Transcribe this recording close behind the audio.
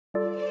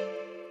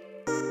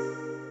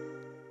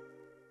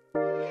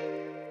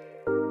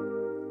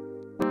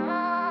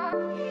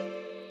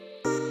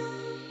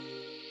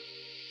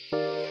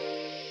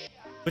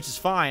Which is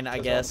fine, I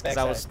guess, because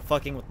I was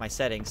fucking with my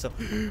settings, so...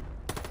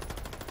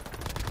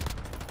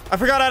 I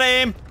forgot how to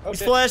aim! Oh,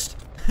 He's flashed!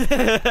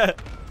 Patrick,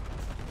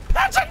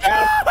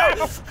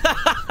 no!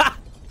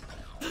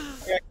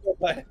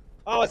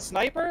 Oh, a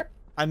sniper?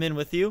 I'm in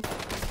with you.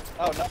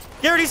 Oh, no.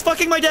 Garrett, he's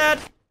fucking my dad!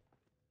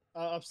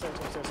 Upstairs.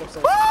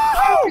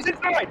 Oh, he's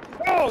inside!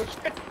 Oh,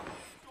 shit!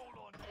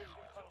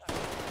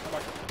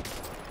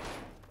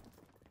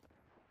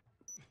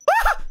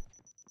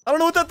 I don't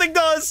know what that thing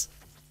does!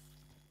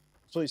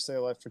 Please stay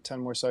alive for 10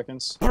 more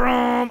seconds.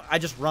 I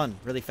just run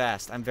really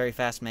fast. I'm a very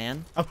fast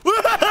man. Oh.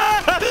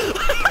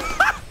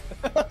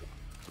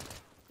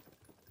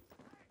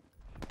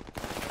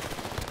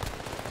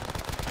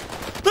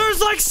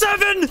 There's like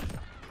 7!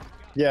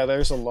 Yeah,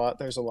 there's a lot.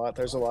 Patrick,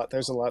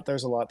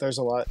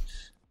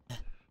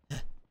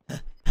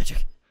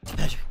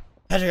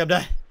 I'm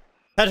dying.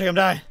 Patrick, I'm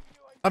dying.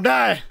 I'm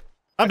dying,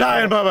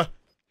 Bubba.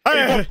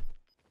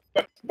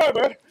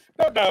 Bubba,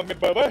 don't down me,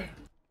 Bubba.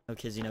 No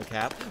kizzy, no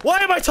cap. Why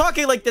am I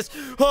talking like this?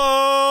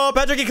 Oh,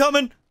 Patrick, he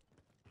coming?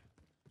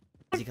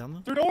 Is he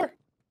coming? Through door.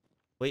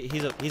 Wait,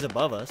 he's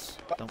above us.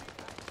 Don't.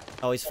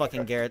 Oh, he's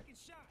fucking Garrett.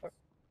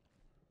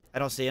 I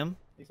don't see him.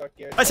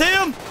 I see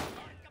him!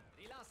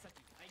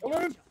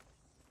 Don't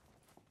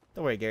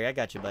worry, Gary. I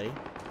got you, buddy.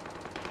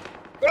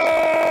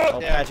 Oh,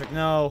 Patrick,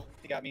 no.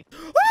 He got me.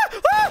 I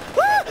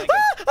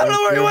don't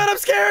know where you went. I'm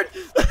scared.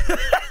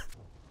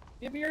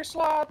 Give me your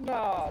slot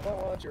knob. I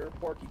don't want your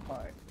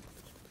porcupine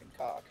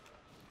cock.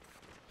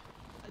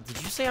 Did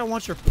you say I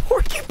want your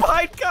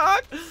porcupine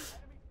cock?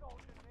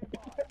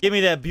 Give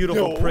me that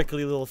beautiful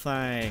prickly little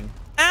thing.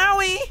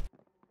 Owie!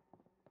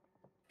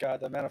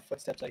 God, the amount of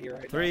footsteps I hear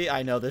right now. 3.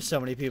 I know. There's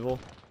so many people.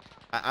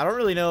 I don't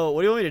really know.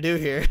 What do you want me to do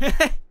here?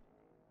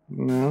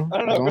 No. I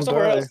don't know. Go Don't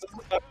somewhere die. else.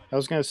 I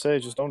was gonna say,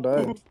 just don't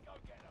die.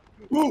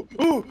 Ooh,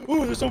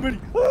 there's so many.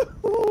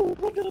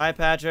 Hi,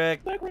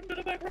 Patrick. Back run.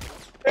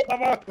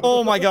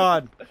 Oh my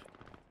god.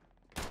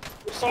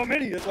 There's so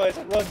many. That's why I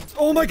said run.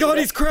 Oh my god,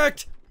 he's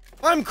cracked.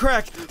 I'm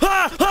cracked.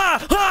 Ha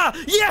ha ha!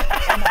 Yeah!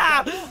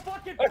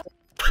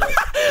 Oh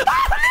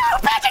no,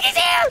 Patrick is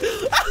here!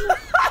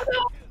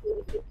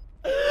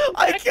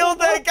 I killed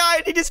that guy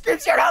and he just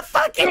screams, "You're a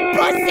fucking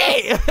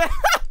pussy!"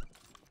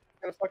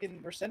 Got a fucking,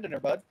 we're sending her,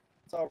 bud.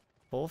 That's all.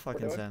 Full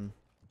fucking send.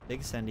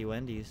 Big sendy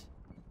Wendy's.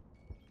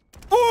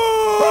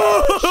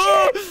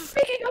 Oh, shit!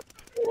 Picking up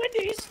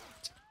Wendy's.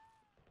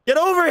 Get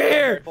over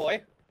here! Right,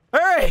 boy.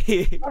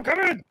 Hurry! I'm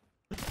coming!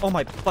 Oh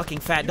my fucking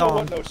fat You don't dong.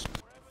 want those.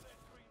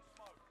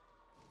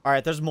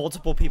 Alright, there's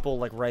multiple people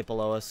like right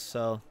below us,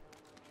 so.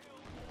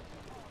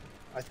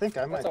 I think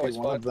I might be always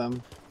one fun. of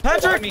them.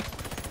 Patrick!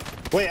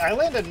 Wait, I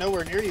landed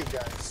nowhere near you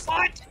guys.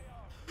 What?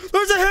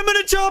 There's a him in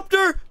a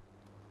chopper!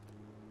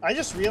 I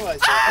just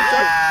realized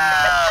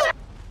that.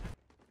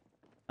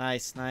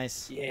 Nice,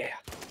 nice. Yeah.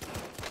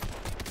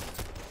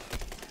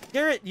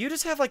 Garrett, you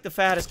just have like the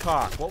fattest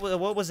cock.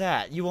 What was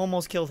that? You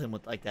almost killed him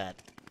with like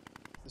that.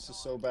 This is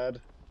so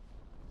bad.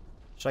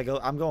 Should I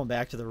go? I'm going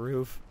back to the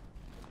roof.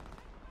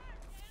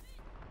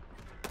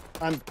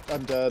 I'm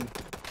dead.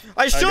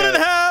 I shouldn't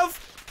have!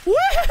 Woo!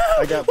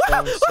 I got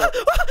bones. They're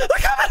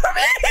coming for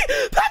me!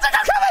 Patrick,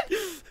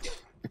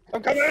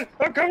 I'm coming!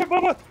 I'm coming,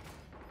 Bubba!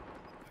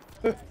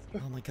 Oh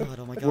my god,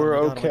 oh my god, We're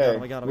oh my god, okay. oh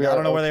my god, oh my god, I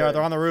don't know where they are.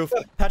 They're on the roof.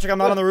 Patrick, I'm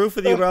not on the roof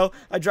with you, bro.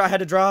 I had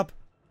to drop.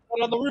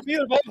 Not on the roof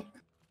either, Bubba.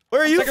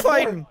 Where are you Second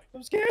fighting? Floor.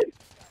 I'm scared.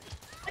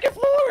 Second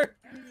floor!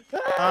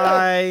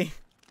 Hi.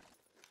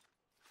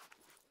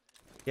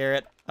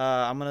 Garrett,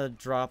 I'm gonna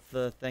drop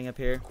the thing up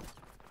here.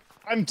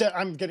 I'm dead.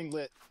 I'm getting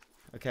lit.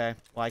 Okay,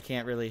 well I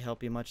can't really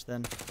help you much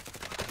then.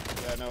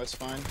 Yeah, no, it's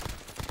fine.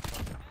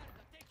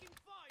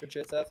 Good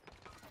shit, Seth.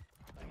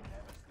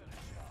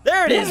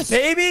 There it is,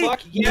 baby!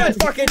 Fuck yes.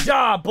 Good fucking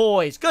job,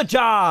 boys! Good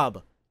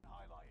job!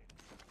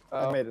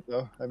 I made it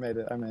though. I made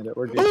it.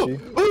 We're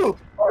Gucci.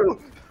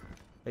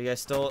 Are you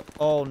guys still?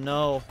 Oh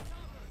no!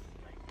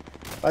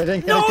 I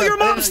didn't. No, your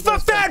mom's the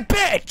fat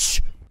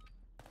bitch!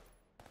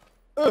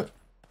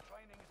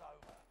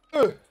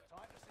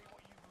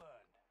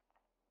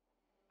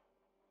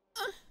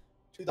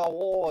 To the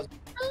walls.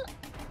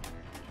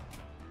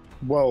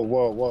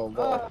 Whoa.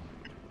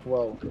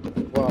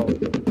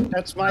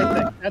 That's my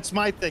thing. That's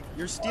my thing.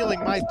 You're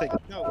stealing my thing.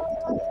 No.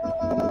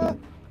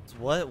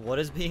 What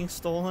is being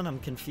stolen? I'm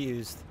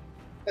confused.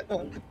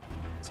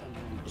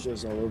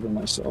 Jizz all over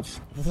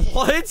myself.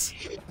 What?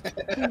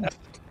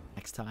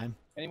 Next time.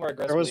 Any more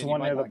aggressive? There was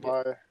one near the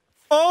bar.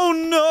 Oh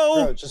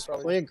no! Bro, just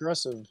play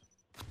aggressive.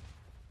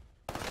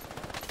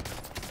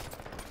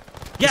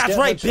 Yeah, that's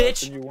right,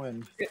 bitch! And you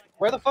win.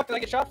 Where the fuck did I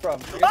get shot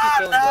from?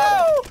 Oh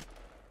no!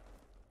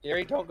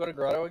 Gary, don't go to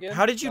grotto again.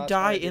 How did you No,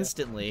 die it's fine,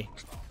 instantly?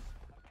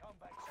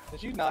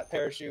 Did you not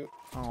parachute?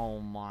 Oh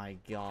my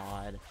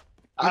god.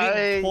 You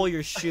didn't pull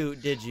your chute,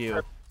 did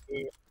you?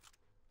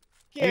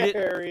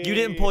 Gary. You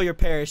didn't pull your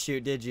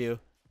parachute, did you?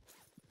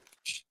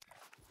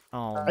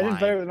 Oh I did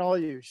better than all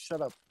of you. Shut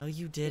up. No,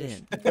 you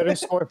didn't. Better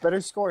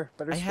score.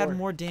 I had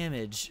more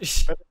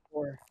damage. Better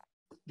score.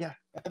 Yeah.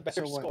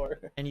 Better So what? score.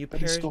 And you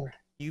Better parried. score.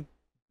 You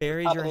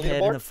Buried Top your of the head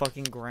in leaderboard? the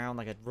fucking ground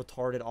like a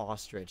retarded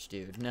ostrich,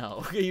 dude.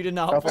 No, you did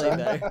not Top play 10.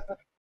 that.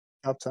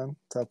 Top 10.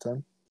 Top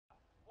 10.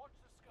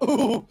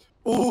 Ooh,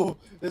 ooh,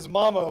 his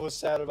mama was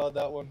sad about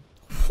that one.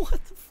 What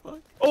the fuck?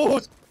 Oh,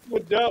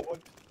 with that one.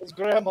 His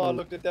grandma Ooh.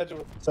 looked at that.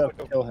 So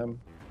kill him.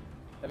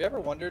 Have you ever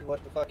wondered what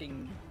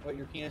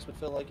your penis would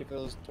feel like if it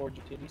was towards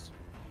your titties?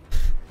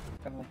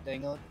 Kind of like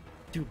dangling.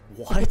 Dude,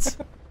 what?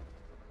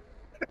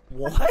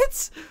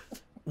 What?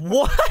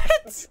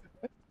 What?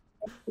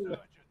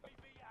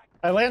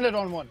 I landed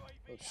on one.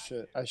 Oh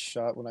shit! I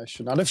shot when I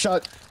should not have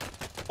shot.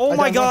 Oh I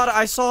my got god,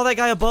 I saw that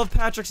guy above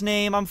Patrick's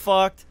name. I'm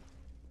fucked.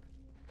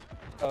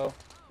 Oh,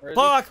 where is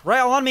Fuck!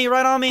 Right on me,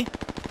 right on me.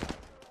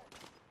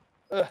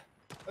 he?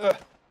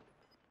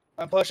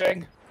 I'm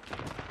pushing.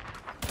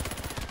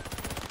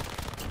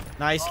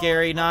 Nice,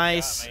 Gary,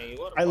 nice.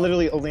 I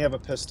literally only have a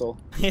pistol.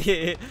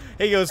 He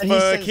goes, And he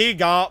fuck, says- he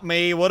got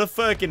me. What a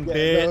fucking Yeah,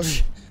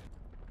 bitch.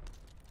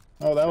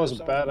 Oh, that was a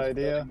Someone bad was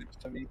idea. standing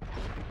next to me.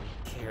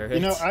 Garrett. You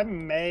know, I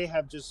may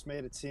have just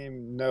made a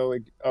team. No,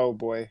 oh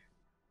boy,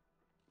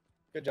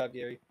 Good job,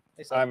 Gary.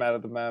 Hey, son. I'm out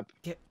of the map.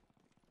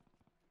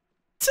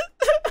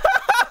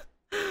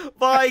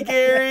 Bye,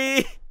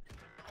 Gary.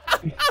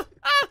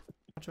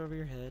 Watch over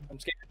your head. I'm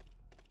scared.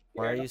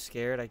 Why are you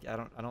scared?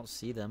 I don't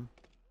see them.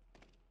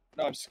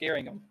 No, I'm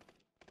scaring him.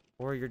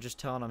 Or you're just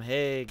telling them,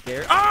 hey,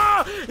 Gary.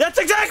 Ah! That's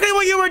exactly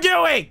what you were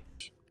doing!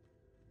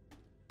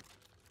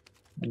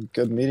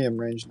 Good medium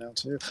range now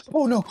too.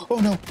 Oh no! Oh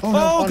no! Oh no!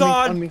 Oh, on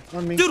God. Me, on me!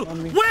 On me! Dude,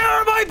 on me! where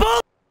are my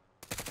bullets?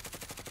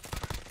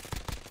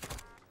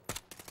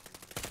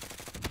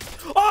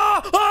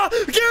 Oh! Oh!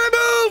 Gary,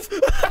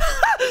 move!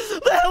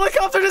 The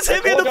helicopter just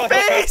hit me in the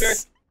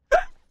face!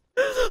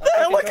 The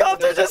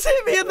helicopter just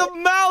hit me in the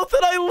mouth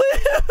and I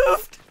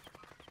lived!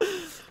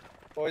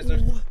 Boys,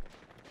 there's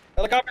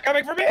helicopter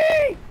coming for me!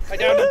 I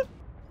downed him.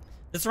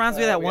 This reminds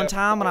me of that we one have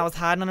time when I four. was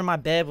hiding under my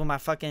bed when my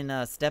fucking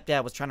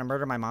stepdad was trying to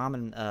murder my mom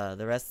and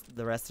the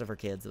rest of her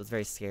kids. It was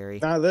very scary.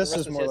 Now this The rest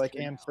is is more like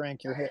history. Anne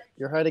Frank.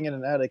 You're hiding in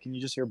an attic and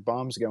you just hear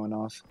bombs going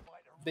off.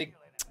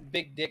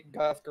 Big dick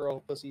goth girl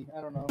pussy. I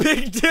don't know.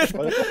 Big dick,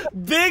 What?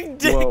 big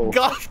dick Whoa.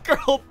 goth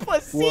girl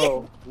pussy.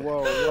 Whoa!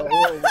 Whoa!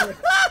 Whoa! Whoa!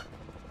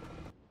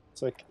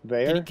 It's like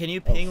there. Can you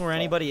Oh, ping where fuck.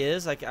 anybody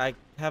is? Like I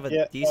have a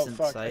Yeah. decent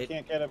Oh fuck! sight. I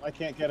can't get him. I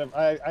can't get him.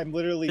 I'm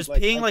literally Just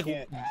like. ping I like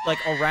can't-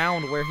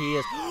 around where he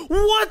is.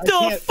 What I the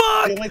can't-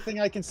 fuck? The only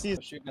thing I can see is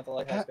I'm shooting at the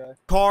lighthouse guy.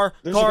 Car,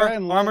 There's a guy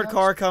in armored lighthouse?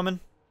 car coming.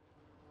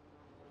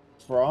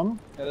 from.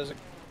 Yeah, there's a.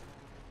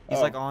 He's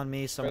Oh. like on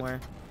me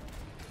somewhere.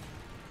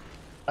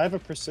 I have a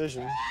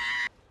precision.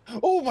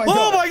 Oh my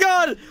Oh god! my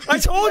god! I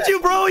told you,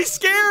 bro, he's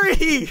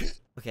scary!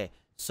 Okay,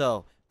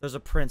 so there's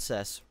a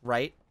princess,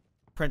 right?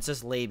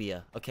 Princess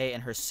Labia, okay?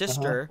 And her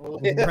sister,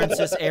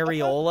 Princess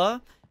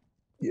Areola,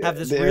 have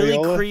this the really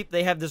areola?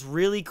 they have this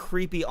really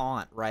creepy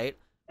aunt, right?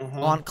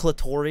 Uh-huh. Aunt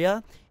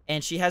Clitoria,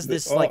 and she has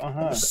this Oh, like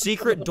uh-huh.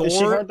 secret door. Is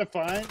she hard to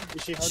find?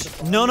 Is she hard to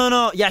find?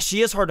 No. Yeah,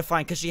 she is hard to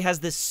find because she has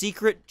this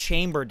secret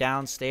chamber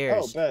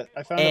downstairs. Oh, bet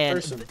I found a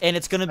person. And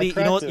it's gonna be you know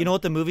cracked what him.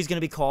 the movie's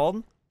gonna be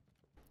called?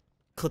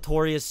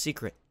 Clitoria's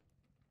Secret.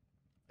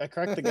 I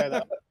cracked the guy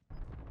that.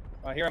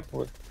 I hear him.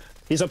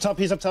 He's up top.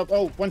 He's up top.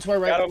 Oh, one to our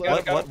right. Got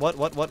him, got him.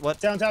 What?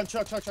 Down.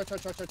 Truck.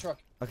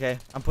 Okay,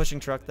 I'm pushing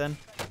truck then.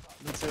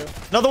 Me too.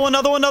 Another one.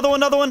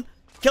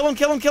 Kill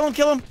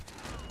him.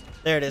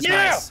 There it is.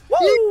 Yeah! Nice.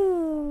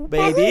 Woo,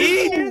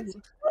 baby.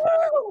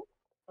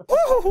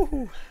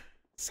 Woo.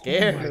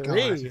 Scary.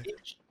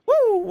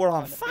 Woo, we're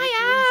on fire.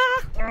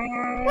 We're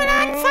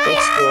on fire.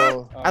 Let's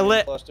go. Oh, I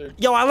let- flustered.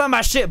 Yo, I let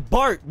my shit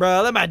bark, bro.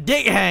 I let my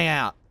dick hang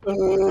out. Okay,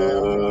 I'm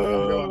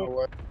going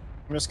away.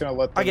 I'm just gonna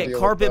let them I get deal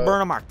carpet with that.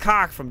 burn on my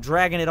cock from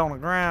dragging it on the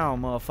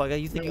ground, motherfucker.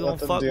 You think you Let gonna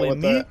them fuck deal with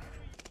me? that.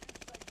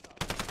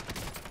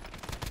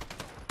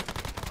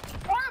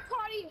 Third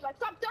party! Let's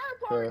stop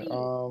third party!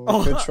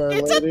 Oh, good try,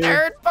 it's lady. a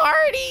third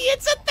party.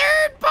 It's a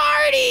third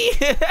party.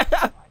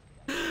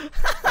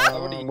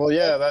 Well,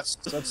 yeah, that's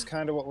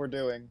kind of what we're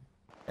doing.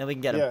 And we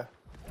can get him. Yeah,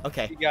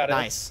 Okay. You got it.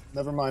 Nice.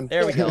 never mind.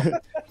 There we go.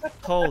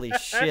 Holy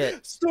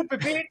shit. Stupid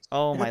bitch!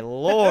 Oh my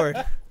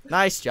lord.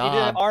 Nice He did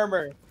job.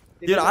 armor.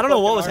 He Dude, did I don't know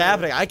what fucking was armor.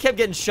 happening. I kept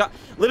getting shot.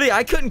 Literally,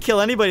 I couldn't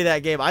kill anybody that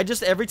game.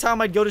 Every time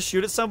I'd go to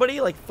shoot at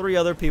somebody, like 3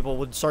 other people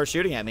would start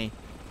shooting at me.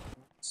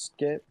 Let's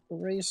get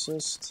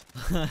racist.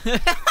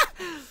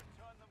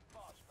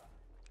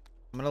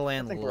 I'm gonna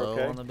land think we're low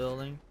okay. on the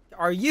building.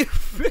 Are you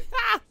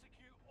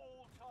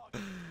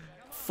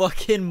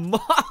fucking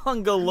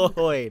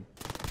mongoloid?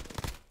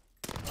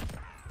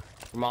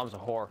 Your mom's a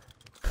whore.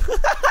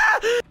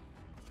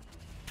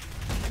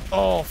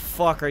 Oh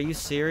fuck, are you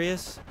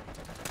serious?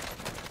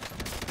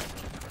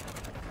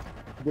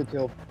 Good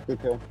kill.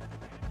 Good kill.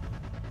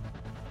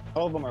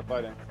 All of them are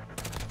fighting.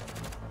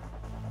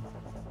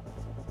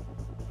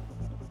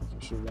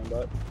 Should run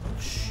that. Oh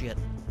shit.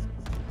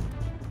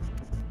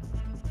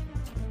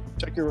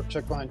 Check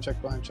behind.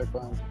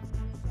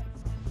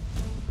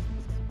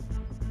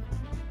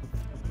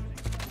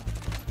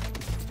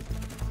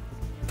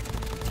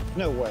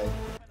 No way.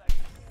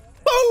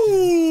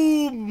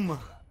 Boom!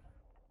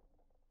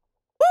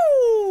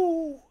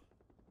 Woo!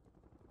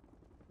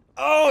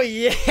 Oh,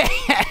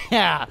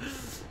 yeah!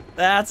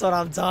 That's what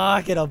I'm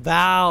talking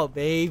about,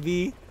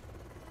 baby.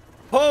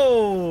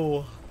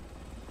 Oh!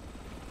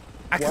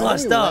 I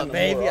clutched up,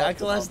 baby. I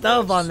clutched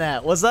up on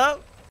that. What's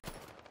up?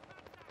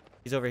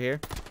 He's over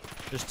here.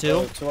 There's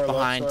two.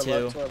 Behind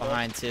two.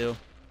 Behind two.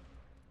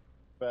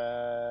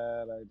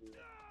 Bad idea.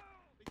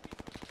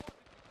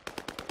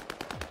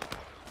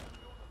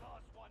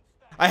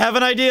 I have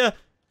an idea.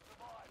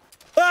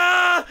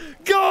 Ah!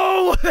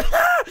 Go!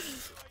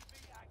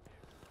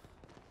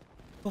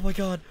 Oh my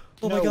god.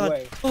 Oh my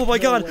god. Oh my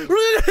god.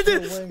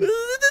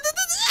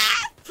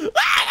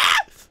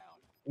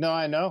 No,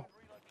 I know.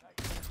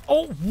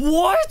 Oh,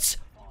 what?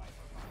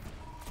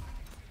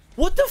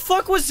 What the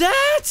fuck was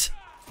that?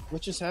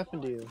 What just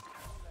happened to you?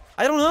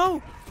 I don't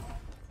know.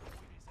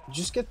 Did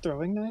you just get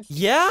throwing knife?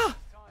 Yeah.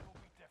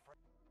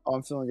 Oh,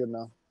 I'm feeling good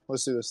now.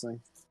 Let's do this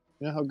thing.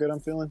 You know how good I'm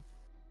feeling?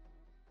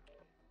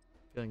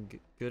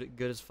 Feeling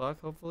good as fuck,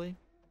 hopefully.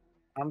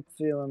 I'm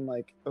feeling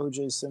like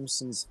O.J.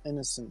 Simpson's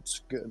innocent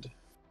good.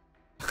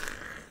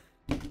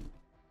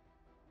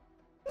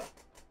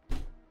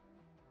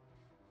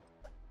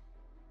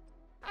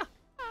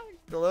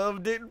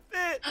 Glove didn't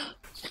fit.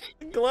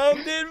 Glove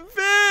didn't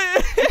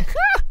fit.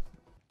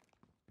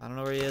 I don't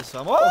know where he is,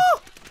 so I'm.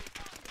 Oh!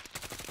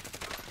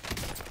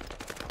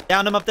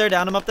 Down him up there.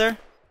 Down him up there.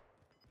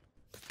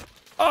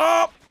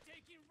 Oh!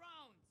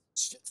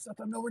 Shit, stuff.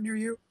 I'm nowhere near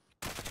you.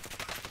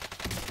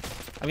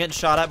 I'm getting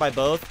shot at by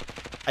both.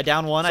 I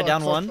down one. I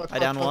down one. I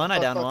down one. I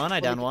down Fuck, one. I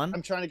down one.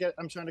 I'm trying to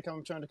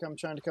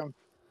come.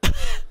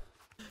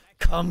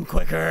 Come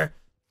quicker.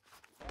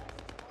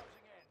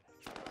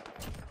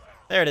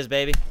 There it is,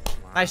 baby.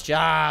 Nice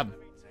job.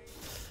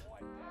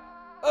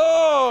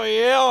 Oh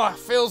yeah,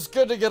 feels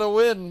good to get a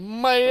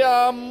win.